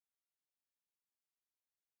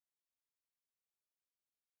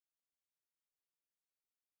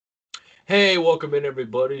Hey, welcome in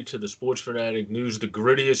everybody to the Sports Fanatic News, the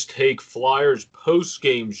Grittiest Take Flyers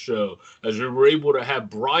post-game show, as we were able to have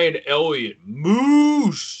Brian Elliott,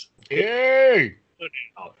 Moose, Yay!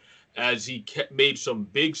 out as he made some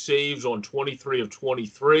big saves on 23 of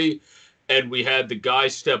 23, and we had the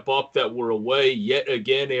guys step up that were away yet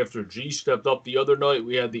again after G stepped up the other night.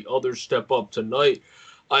 We had the others step up tonight.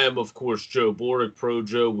 I am, of course, Joe Boric, Pro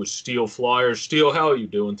Joe with Steel Flyers. Steel, how are you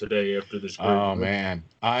doing today after this great Oh win? man,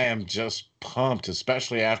 I am just pumped,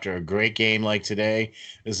 especially after a great game like today.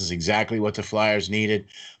 This is exactly what the Flyers needed.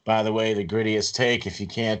 By the way, the grittiest take, if you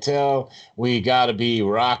can't tell, we gotta be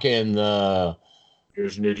rocking the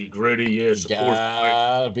Here's Nitty Gritty. Yeah, support Flyers.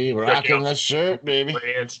 gotta be Check rocking out the shirt, baby.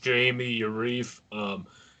 Lance, Jamie, Yarif,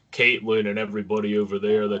 Caitlin, and everybody over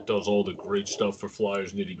there that does all the great stuff for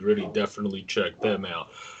Flyers Nitty Gritty. Definitely check them out.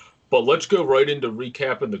 But let's go right into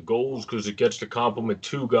recapping the goals because it gets to compliment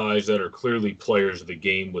two guys that are clearly players of the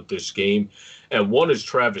game with this game. And one is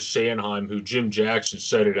Travis Sanheim, who Jim Jackson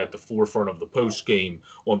said it at the forefront of the post game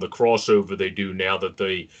on the crossover they do now that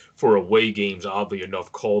they, for away games, oddly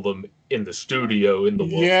enough, call them in the studio in the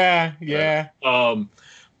world. Yeah, yeah.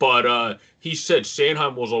 But he said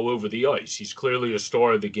Sanheim was all over the ice. He's clearly a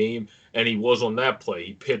star of the game, and he was on that play.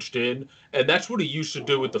 He pitched in, and that's what he used to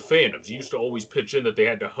do with the Phantoms. He used to always pitch in that they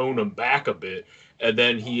had to hone him back a bit, and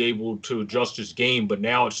then he able to adjust his game. But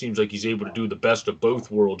now it seems like he's able to do the best of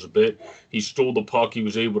both worlds a bit. He stole the puck. He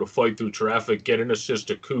was able to fight through traffic, get an assist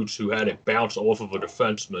to Coots, who had it bounce off of a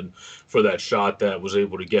defenseman for that shot that was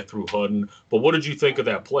able to get through Hutton. But what did you think of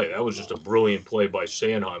that play? That was just a brilliant play by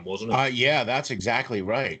Sanheim, wasn't it? Yeah, that's exactly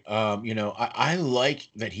right. I like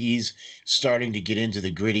that he's starting to get into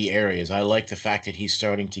the gritty areas. I like the fact that he's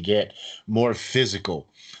starting to get more physical.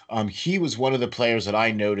 He was one of the players that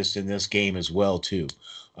I noticed in this game as well, too,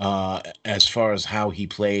 as far as how he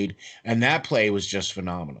played. And that play was just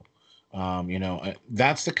phenomenal.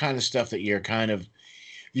 That's the kind of stuff that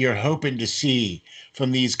you're hoping to see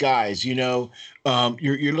from these guys. You're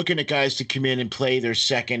looking at guys to come in and play their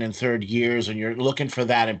second and third years, and you're looking for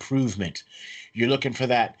that improvement. You're looking for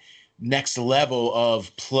that next level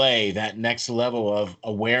of play, that next level of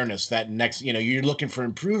awareness, you're looking for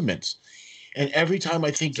improvements. And every time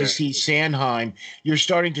I think you see Sanheim, you're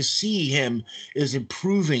starting to see him is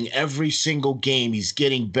improving every single game. He's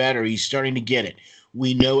getting better. He's starting to get it.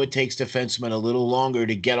 We know it takes defensemen a little longer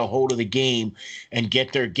to get a hold of the game and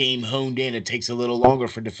get their game honed in. It takes a little longer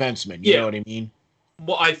for defensemen. You know Yeah. what I mean?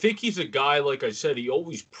 Well, I think he's a guy, like I said, he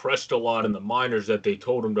always pressed a lot in the minors that they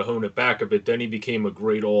told him to hone it back a bit. Then he became a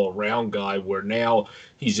great all around guy where now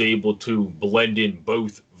he's able to blend in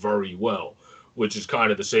both very well, which is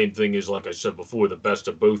kind of the same thing as, like I said before, the best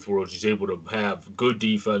of both worlds. He's able to have good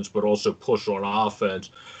defense, but also push on offense.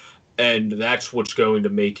 And that's what's going to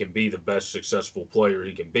make him be the best successful player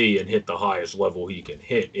he can be and hit the highest level he can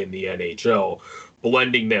hit in the NHL,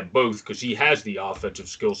 blending them both because he has the offensive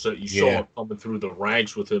skill set. You saw Yeah. it coming through the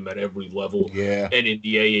ranks with him at every level Yeah. and in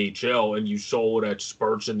the AHL, and you saw it at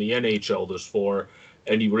spurts in the NHL this far,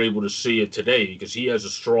 and you were able to see it today because he has a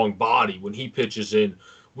strong body. When he pitches in,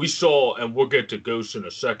 we saw, and we'll get to Ghost in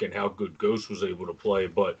a second, how good Ghost was able to play,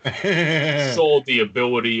 but saw the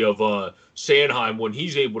ability of Sanheim when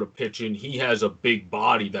he's able to pitch in. He has a big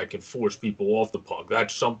body that can force people off the puck.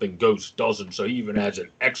 That's something Ghost doesn't. So he even adds an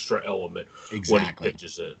extra element when he Exactly.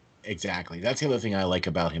 pitches in. Exactly. That's the other thing I like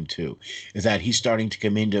about him too, is that he's starting to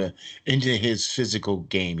come into his physical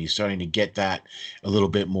game. He's starting to get that a little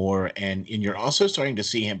bit more, and you're also starting to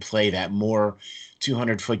see him play that more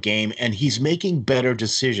 200-foot game, and he's making better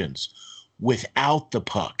decisions without the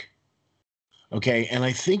puck. Okay, and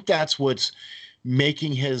I think that's what's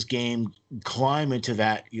making his game climb into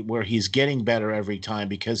that where he's getting better every time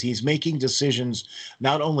because he's making decisions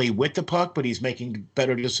not only with the puck, but he's making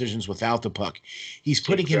better decisions without the puck. He's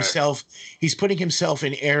putting Exactly. himself he's putting himself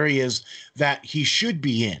in areas that he should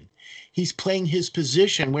be in. He's playing his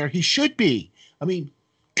position where he should be. I mean,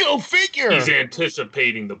 go He's figure.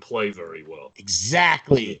 anticipating the play very well.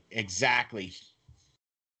 Exactly. Exactly.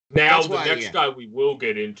 Now, That's the why, next yeah. guy we will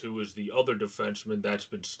get into is the other defenseman that's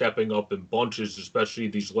been stepping up in bunches, especially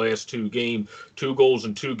these last two games. 2 goals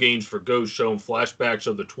in 2 games for Ghost, showing flashbacks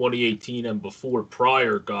of the 2018 and before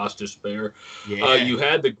prior Goss despair. Yeah. You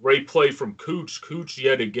had the great play from Coots. Coots,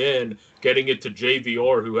 yet again, getting it to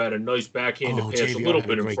JVR, who had a nice backhanded Oh, pass, a JVR little had a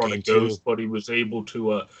bit in great front game of too. Ghost, but he was able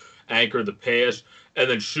to anchor the pass and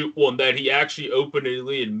then shoot one that he actually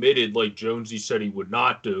openly admitted, like Jonesy said he would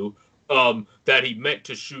not do, that he meant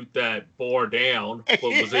to shoot that bar down, but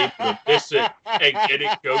was able to miss it and get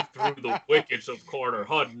it go through the wickets of Carter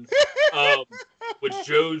Hutton. Um, which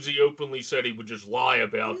Josie openly said he would just lie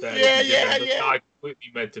about that if Yeah, he did yeah, that. The yeah. guy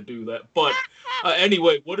completely meant to do that. But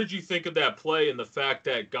anyway, what did you think of that play and the fact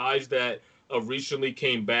that guys that recently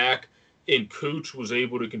came back and Cooch was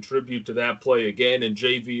able to contribute to that play again, and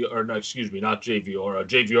JV, or no, excuse me, not JVR.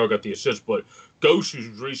 JVR got the assist, but Ghost, who's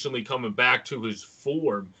recently coming back to his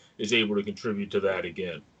form, is able to contribute to that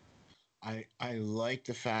again. I like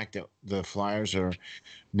the fact that the Flyers are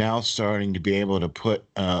now starting to be able to put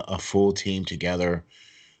a full team together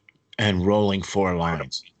and rolling four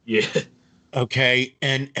lines. Yeah. Okay,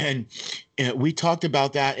 and we talked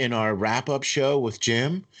about that in our wrap up show with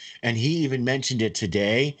Jim, and he even mentioned it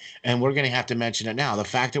today, and we're going to have to mention it now. The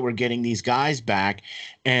fact that we're getting these guys back,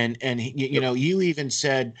 and you know, you even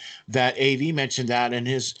said that AV mentioned that in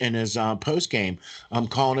his post game. I'm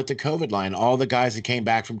calling it the COVID line. All the guys that came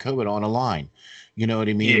back from COVID on a line. You know what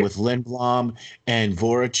I mean? Yeah. With Lindblom and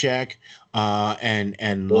Voracek,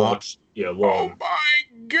 and Launch. Yeah, oh long.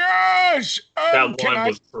 my gosh! That Can line I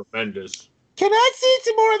was tremendous. can I see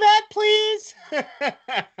some more of that, please?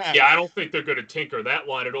 Yeah, I don't think they're going to tinker that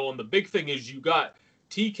line at all. And the big thing is you got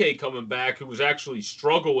TK coming back, who was actually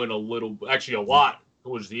struggling a little, actually a lot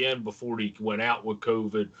towards the end before he went out with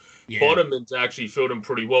COVID. Yeah, Butterman's actually filled him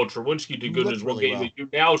pretty well. Trawinsky did good in looked his one really game. well. You're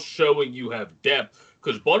now showing you have depth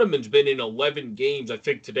because Butterman's been in 11 games. I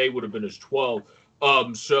think today would have been his 12.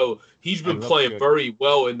 So he's been And looked playing good. very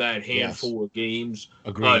well in that Yes, handful of games.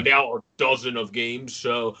 agreed. Now a dozen of games.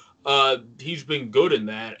 So he's been good in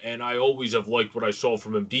that, and I always have liked what I saw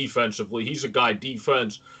from him defensively. He's a guy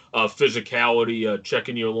defense, physicality,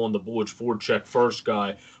 checking you along the boards, forecheck first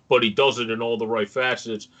guy, but he does it in all the right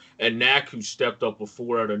facets. And Knack, who stepped up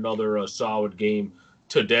before, had another solid game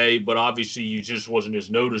today, but obviously he just wasn't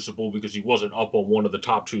as noticeable because he wasn't up on one of the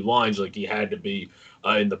top two lines like he had to be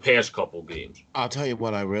in the past couple games. I'll tell you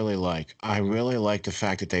what I really like. I really like the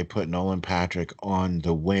fact that they put Nolan Patrick on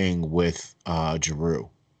the wing with Giroux.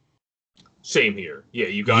 Same here. Yeah,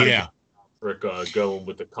 you got to get Yeah, Rick going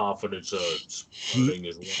with the confidence he spurting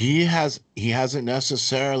as well. he hasn't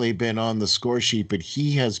necessarily been on the score sheet, but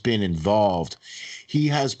he has been involved. He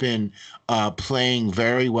has been playing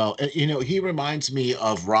very well. You know, he reminds me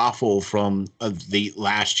of Raffle from the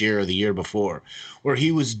last year or the year before, where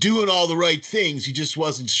he was doing all the right things. He just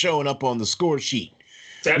wasn't showing up on the score sheet.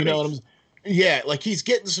 That You know what makes I'm? Yeah, like he's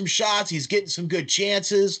getting some shots, he's getting some good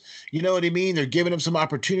chances. You know what I mean? They're giving him some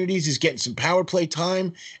opportunities. He's getting some power play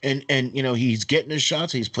time, and you know he's getting his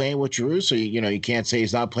shots. He's playing with Giroux, so you know you can't say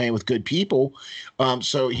he's not playing with good people.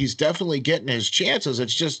 So he's definitely getting his chances.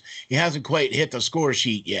 It's just he hasn't quite hit the score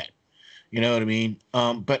sheet yet. You know what I mean?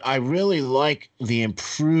 But I really like the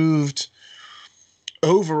improved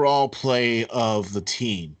overall play of the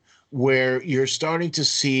team, where you're starting to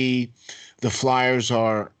see the Flyers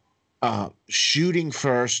are shooting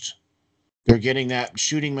first. They're getting that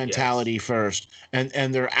shooting yes. mentality first, and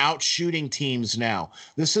they're out shooting teams now.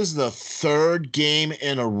 This is the third game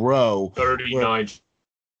in a row where 39.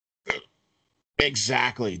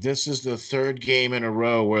 exactly this is the third game in a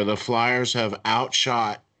row where the Flyers have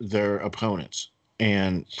outshot their opponents.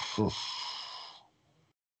 And oh,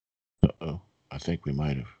 I think we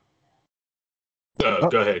might have. Oh,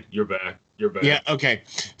 Go ahead. You're back. You're yeah, back. okay.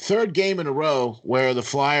 Third game in a row where the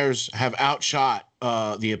Flyers have outshot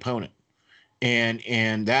the opponent.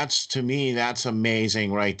 And that's, to me, that's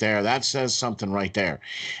amazing right there. That says something right there.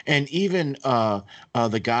 And even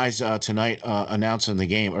the guys tonight announcing the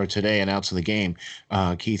game, or today announcing the game,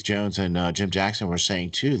 Keith Jones and Jim Jackson were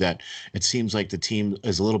saying too that it seems like the team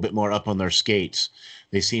is a little bit more up on their skates.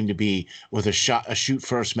 They seem to be with a shoot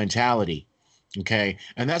first mentality. Okay,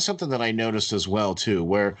 and that's something that I noticed as well too,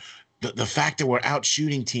 where the fact that we're out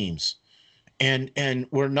shooting teams, and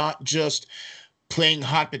we're not just playing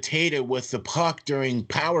hot potato with the puck during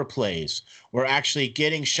power plays. We're actually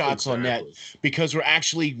getting shots on net Exactly. because we're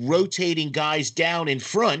actually rotating guys down in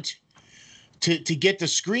front to get the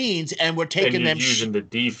screens, and we're And taking you're them. using the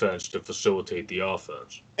defense to facilitate the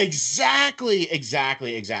offense. Exactly.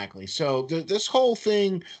 So this whole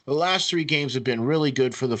thing, the last three games have been really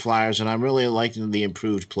good for the Flyers, and I'm really liking the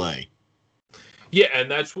improved play. Yeah,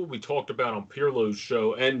 and that's what we talked about on Pirlo's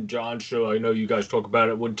show and John's show. I know you guys talk about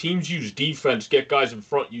it. When teams use defense, get guys in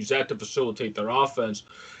front, use that to facilitate their offense,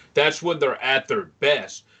 that's when they're at their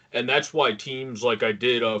best. And that's why teams like I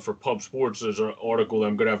did for Pub Sports, there's an article that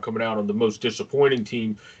I'm going to have coming out on the most disappointing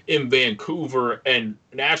team in Vancouver and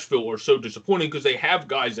Nashville are so disappointing because they have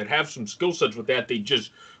guys that have some skill sets with that. They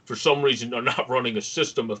just, for some reason, are not running a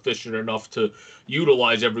system efficient enough to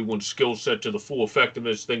utilize everyone's skill set to the full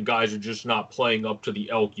effectiveness. Then guys are just not playing up to the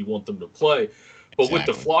elk you want them to play. But with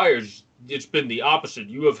the Exactly. Flyers, it's been the opposite.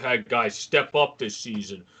 You have had guys step up this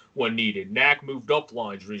season when needed. Knack moved up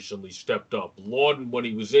lines recently, stepped up. Lawton, when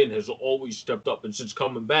he was in, has always stepped up, and since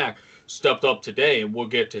coming back, stepped up today. And we'll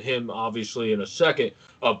get to him obviously in a second.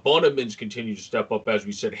 Bunneman's continued to step up, as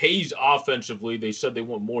we said. Hayes offensively, they said they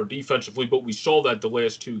want more defensively, but we saw that the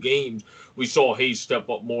last two games. We saw Hayes step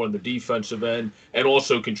up more on the defensive end and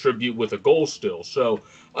also contribute with a goal still. So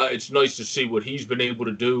it's nice to see what he's been able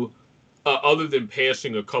to do. Other than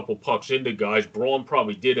passing a couple pucks into guys, Braun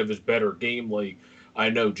probably did have his better game. Like I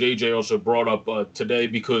know JJ also brought up today,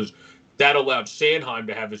 because that allowed Sanheim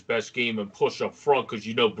to have his best game and push up front, because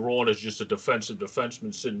Braun is just a defensive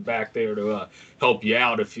defenseman sitting back there to help you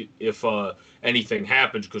out if anything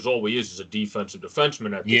happens, because all he is a defensive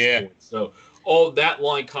defenseman at this point. So all that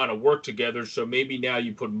line kind of worked together. So maybe now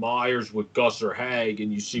you put Myers with Gus or Hag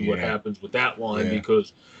and you see what happens with that line,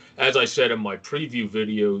 because as I said in my preview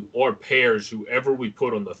video, our pairs, whoever we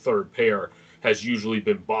put on the third pair, has usually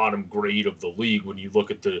been bottom grade of the league when you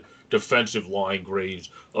look at the defensive line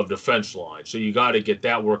grades of defense line. So you got to get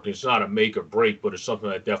that working. It's not a make or break, but it's something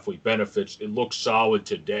that definitely benefits. It looks solid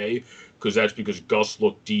today, because Gus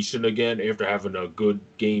looked decent again after having a good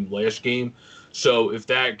game last game. So if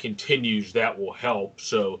that continues, that will help.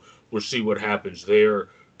 So we'll see what happens there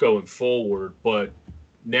going forward. But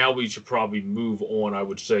now we should probably move on, I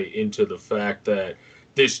would say, into the fact that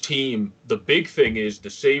this team, the big thing is the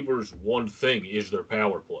Sabres' one thing is their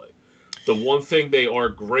power play. The one thing they are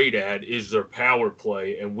great at is their power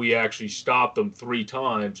play, and we actually stopped them 3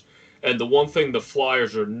 times. And the one thing the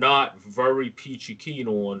Flyers are not very peachy keen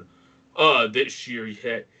on this year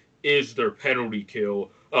yet is their penalty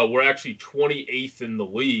kill. We're actually 28th in the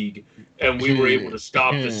league, and we were able to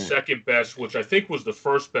stop the second best, which I think was the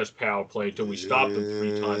first best power play, until we stopped them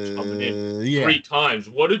 3 times coming in. 3 times.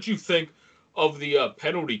 What did you think of the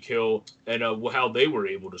penalty kill and how they were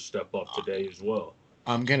able to step up today as well?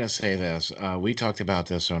 I'm going to say this. We talked about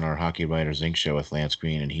this on our Hockey Writers Inc. show with Lance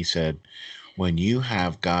Green, and he said when you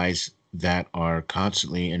have guys that are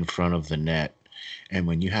constantly in front of the net, and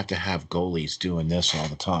when you have to have goalies doing this all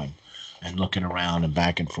the time and looking around and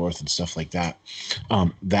back and forth and stuff like that,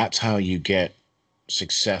 that's how you get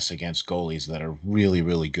success against goalies that are really,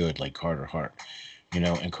 really good, like Carter Hart.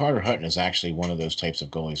 And Carter Hutton is actually one of those types of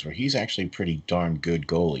goalies where he's actually a pretty darn good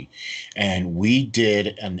goalie. And we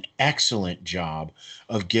did an excellent job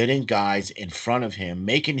of getting guys in front of him,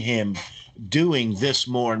 making him doing this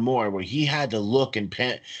more and more, where he had to look and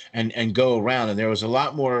go around. And there was a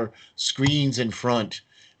lot more screens in front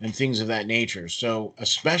and things of that nature. So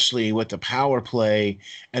especially with the power play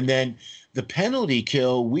and then the penalty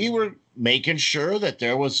kill, we were making sure that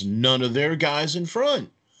there was none of their guys in front.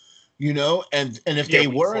 And if they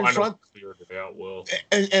were in front,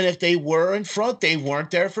 and if they were in front, they weren't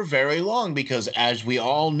there for very long, because as we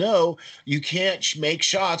all know, you can't make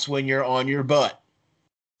shots when you're on your butt.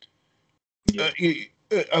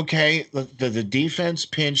 Okay, the defense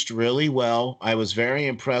pinched really well. I was very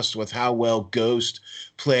impressed with how well Ghost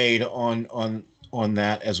played on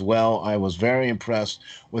that as well. I was very impressed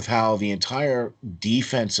with how the entire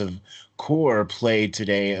defensive core played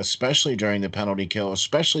today, especially during the penalty kill,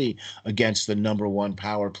 especially against the number 1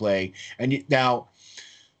 power play. And now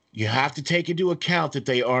you have to take into account that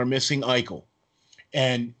they are missing Eichel.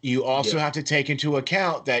 And you also have to take into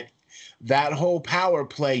account that whole power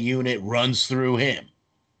play unit runs through him.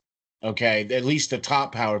 Okay, at least the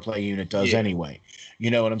top power play unit does anyway.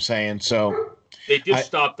 You know what I'm saying? So they did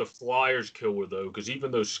stop the Flyers killer, though, because even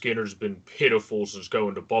though Skinner's been pitiful since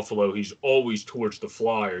going to Buffalo, he's always towards the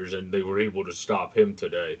Flyers, and they were able to stop him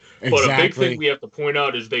today. Exactly. But a big thing we have to point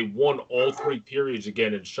out is they won all 3 periods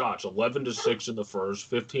again in shots, 11-6 in the first,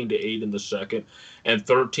 15-8 in the second, and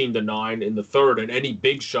 13-9 in the third. And any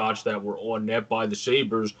big shots that were on net by the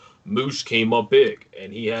Sabres, Moose came up big,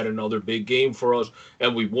 and he had another big game for us.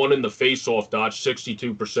 And we won in the face-off dot,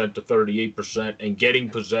 62% to 38%. And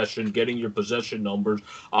getting your possession numbers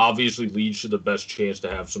obviously leads to the best chance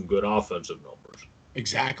to have some good offensive numbers.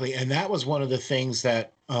 Exactly, and that was one of the things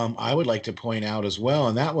that I would like to point out as well,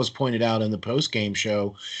 and that was pointed out in the post-game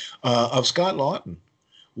show of Scott Lawton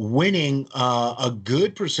winning a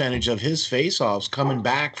good percentage of his face-offs coming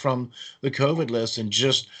back from the COVID list and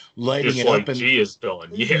just lighting it up. And G is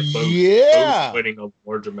done. Both winning a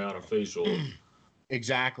large amount of face-offs.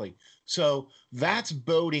 Exactly. So that's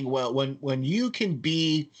boding well when you can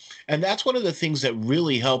be, and that's one of the things that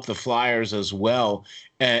really helped the Flyers as well,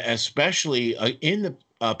 especially in the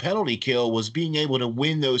penalty kill, was being able to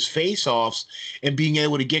win those face-offs and being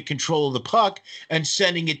able to get control of the puck and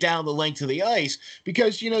sending it down the length of the ice,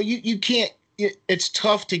 because you can't it's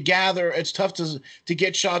tough to gather. It's tough to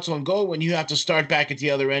get shots on goal when you have to start back at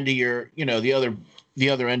the other end of your, the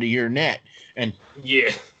other end of your net and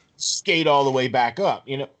Yeah. skate all the way back up.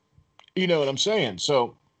 You know what I'm saying?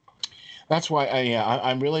 So that's why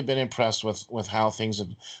I'm really been impressed with how things have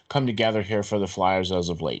come together here for the Flyers as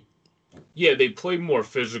of late. Yeah, they play more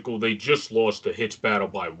physical. They just lost the hits battle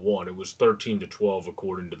by one. It was 13-12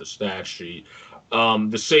 according to the stat sheet.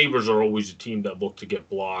 The Sabres are always a team that look to get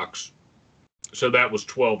blocks. So that was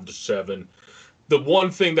 12-7. The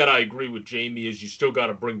one thing that I agree with Jamie is you still got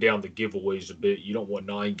to bring down the giveaways a bit. You don't want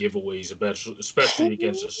 9 giveaways, especially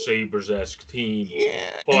against a Sabres-esque team.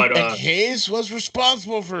 Yeah, But and Hayes was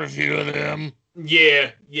responsible for a few of them.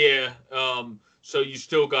 yeah. So you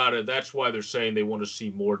still got to. That's why they're saying they want to see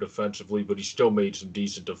more defensively. But he still made some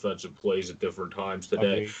decent defensive plays at different times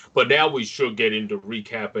today. Okay. But now we should get into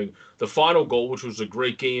recapping the final goal, which was a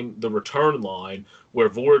great game. The return line where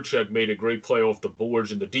Voracek made a great play off the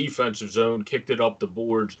boards in the defensive zone, kicked it up the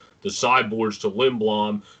boards, the sideboards to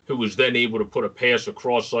Lindblom, who was then able to put a pass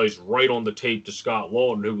across ice right on the tape to Scott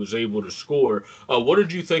Lawton, who was able to score. What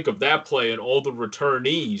did you think of that play and all the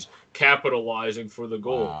returnees capitalizing for the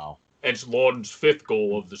goal? Wow. And it's Lawton's 5th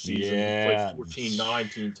goal of the season. Yeah. He played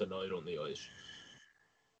 14-19 tonight on the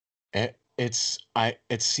ice.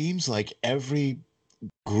 It seems like every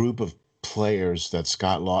group of players that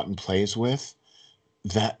Scott Lawton plays with,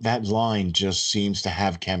 that line just seems to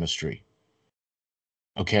have chemistry.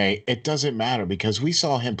 Okay, it doesn't matter because we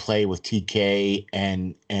saw him play with TK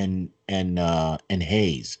and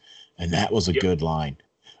Hayes, and that was a good line.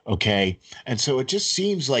 Okay, and so it just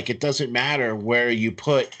seems like it doesn't matter where you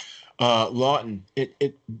put Lawton.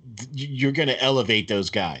 You're going to elevate those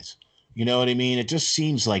guys. You know what I mean? It just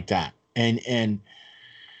seems like that, and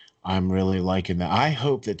I'm really liking that. I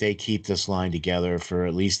hope that they keep this line together for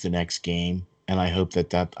at least the next game. And I hope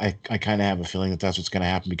that I kind of have a feeling that that's what's going to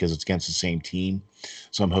happen because it's against the same team.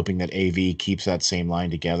 So I'm hoping that AV keeps that same line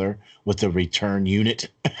together with the return unit.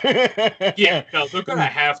 Yeah, no, they're going to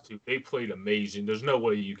have to. They played amazing. There's no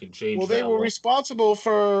way you can change that. Well, they were responsible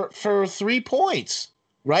for 3 points,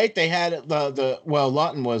 right? They had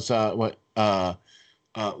Lawton was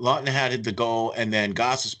Lawton had the goal, and then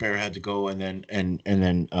Gossespierre had the goal, and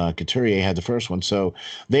then Couturier had the first one. So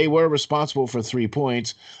they were responsible for 3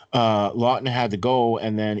 points. Lawton had the goal,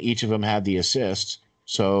 and then each of them had the assists.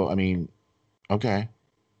 So I mean, okay.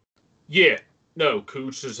 Yeah, no,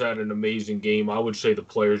 Coots has had an amazing game. I would say the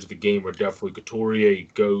players of the game are definitely Couturier,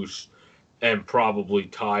 Ghost, and probably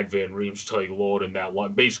tied Van Riemsdyk, Lawton. That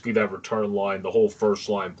line, basically that return line, the whole first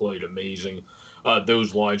line played amazing.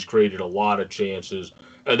 Those lines created a lot of chances.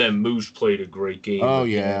 And then Moose played a great game. Oh,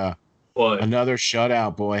 yeah. But another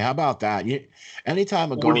shutout, boy. How about that?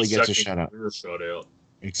 Anytime a goalie gets a shutout.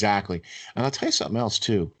 Exactly. And I'll tell you something else,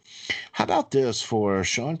 too. How about this for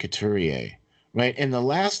Sean Couturier? Right? In the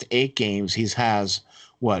last 8 games, he has,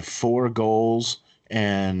 4 goals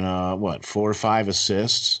and, 4 or 5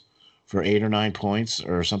 assists for 8 or 9 points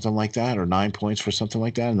or something like that, or 9 points for something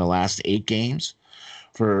like that in the last 8 games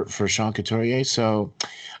for Sean Couturier. So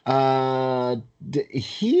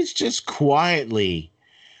he's just quietly,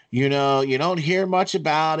 you don't hear much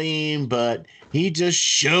about him, but he just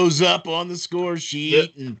shows up on the score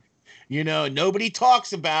sheet and, nobody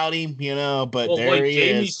talks about him, but there like he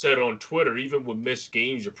Jamie is. said on Twitter, even with missed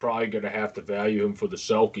games, you're probably going to have to value him for the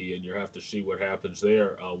Selke, and you have to see what happens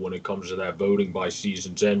there when it comes to that voting by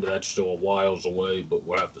season's end. That's still a whiles away, but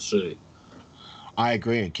we'll have to see. I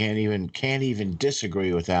agree. I can't even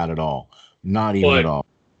disagree with that at all. Not even at all.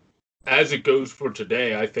 As it goes for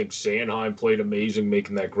today, I think Sanheim played amazing,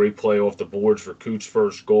 making that great play off the boards for Coots'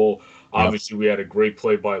 first goal. Obviously, we had a great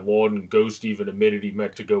play by Lawton. Ghost even admitted he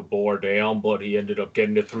meant to go bar down, but he ended up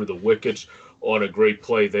getting it through the wickets on a great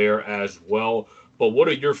play there as well. But what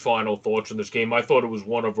are your final thoughts on this game? I thought it was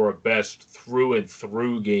one of our best through and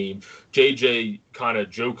through games. JJ kind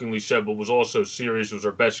of jokingly said, but was also serious. It was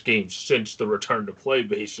our best game since the return to play,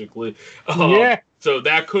 basically. Yeah. So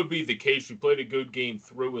that could be the case. We played a good game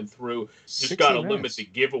through and through. Just got to limit the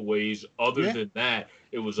giveaways. Other than that,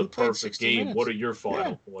 it was a perfect game. Minutes. What are your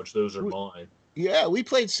final thoughts? Those are mine. Yeah, we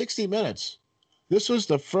played 60 minutes. This was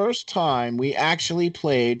the first time we actually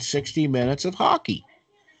played 60 minutes of hockey.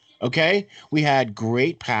 Okay, we had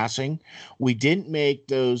great passing. We didn't make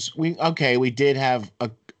those. We did have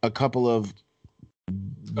a couple of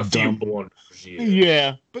few blunders.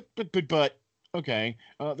 Yeah, but okay.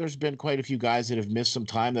 There's been quite a few guys that have missed some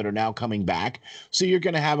time that are now coming back. So you're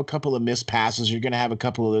going to have a couple of missed passes. You're going to have a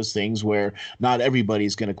couple of those things where not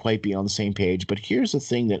everybody's going to quite be on the same page. But here's the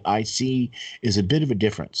thing that I see is a bit of a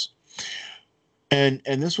difference. And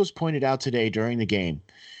this was pointed out today during the game.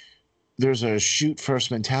 there's a shoot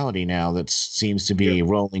first mentality now that seems to be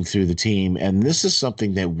rolling through the team, and this is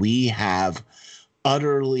something that we have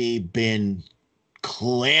utterly been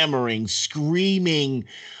clamoring, screaming,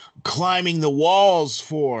 climbing the walls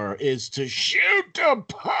for, is to shoot the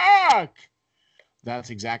puck.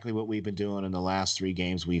 That's exactly what we've been doing in the last 3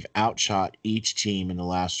 games. We've outshot each team in the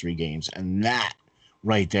last 3 games, and that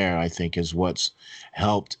right there, I think, is what's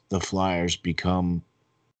helped the Flyers become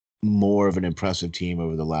more of an impressive team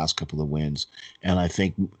over the last couple of wins. And I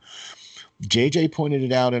think JJ pointed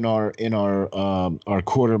it out in our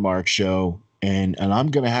quarter mark show, and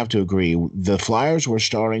I'm going to have to agree. The Flyers were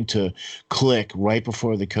starting to click right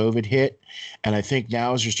before the COVID hit, and I think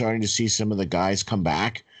now as you're starting to see some of the guys come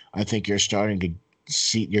back, I think you're going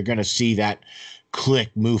to see that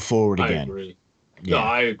click move forward again. I agree. Yeah. No,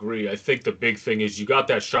 I agree. I think the big thing is you got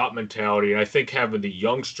that shot mentality, and I think having the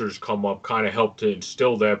youngsters come up kind of helped to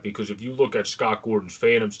instill that, because if you look at Scott Gordon's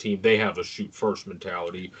Phantoms team, they have a shoot-first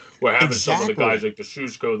mentality. We're having some of the guys like the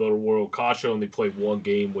Shusko of the world. Kasha only played 1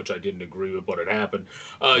 game, which I didn't agree with, but it happened.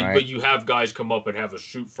 Right. But you have guys come up and have a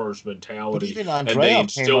shoot-first mentality, even and they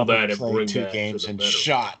instill that and bring 2 that games to the and better.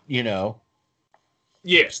 Shot, Yeah.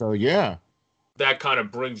 So, yeah. That kind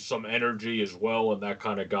of brings some energy as well, and that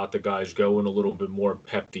kind of got the guys going a little bit more,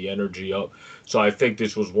 pep the energy up. So I think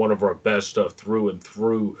this was one of our best through and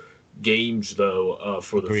through games, though,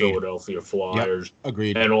 for the Philadelphia Flyers. Yep.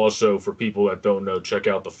 Agreed. And also, for people that don't know, check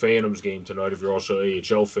out the Phantoms game tonight if you're also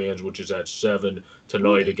AHL fans, which is at 7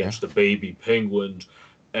 tonight against the Baby Penguins.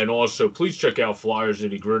 And also, please check out Flyers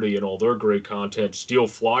Nitty Gritty and all their great content.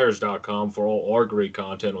 SteelFlyers.com for all our great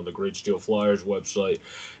content on the Great Steel Flyers website.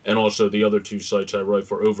 And also the other 2 sites I write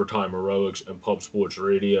for, Overtime Heroics and Pub Sports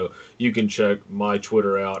Radio. You can check my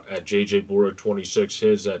Twitter out at JJBorick26,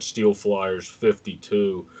 his at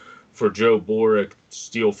SteelFlyers52. For Joe Borick,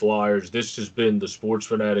 Steel Flyers, this has been the Sports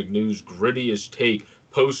Fanatic News Grittiest Take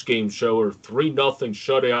post-game show, or 3-0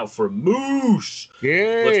 shutout for Moose.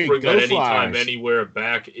 Yay, let's bring that Anytime Anywhere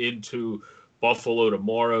back into Buffalo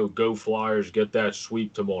tomorrow. Go Flyers, get that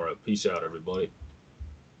sweep tomorrow. Peace out, everybody.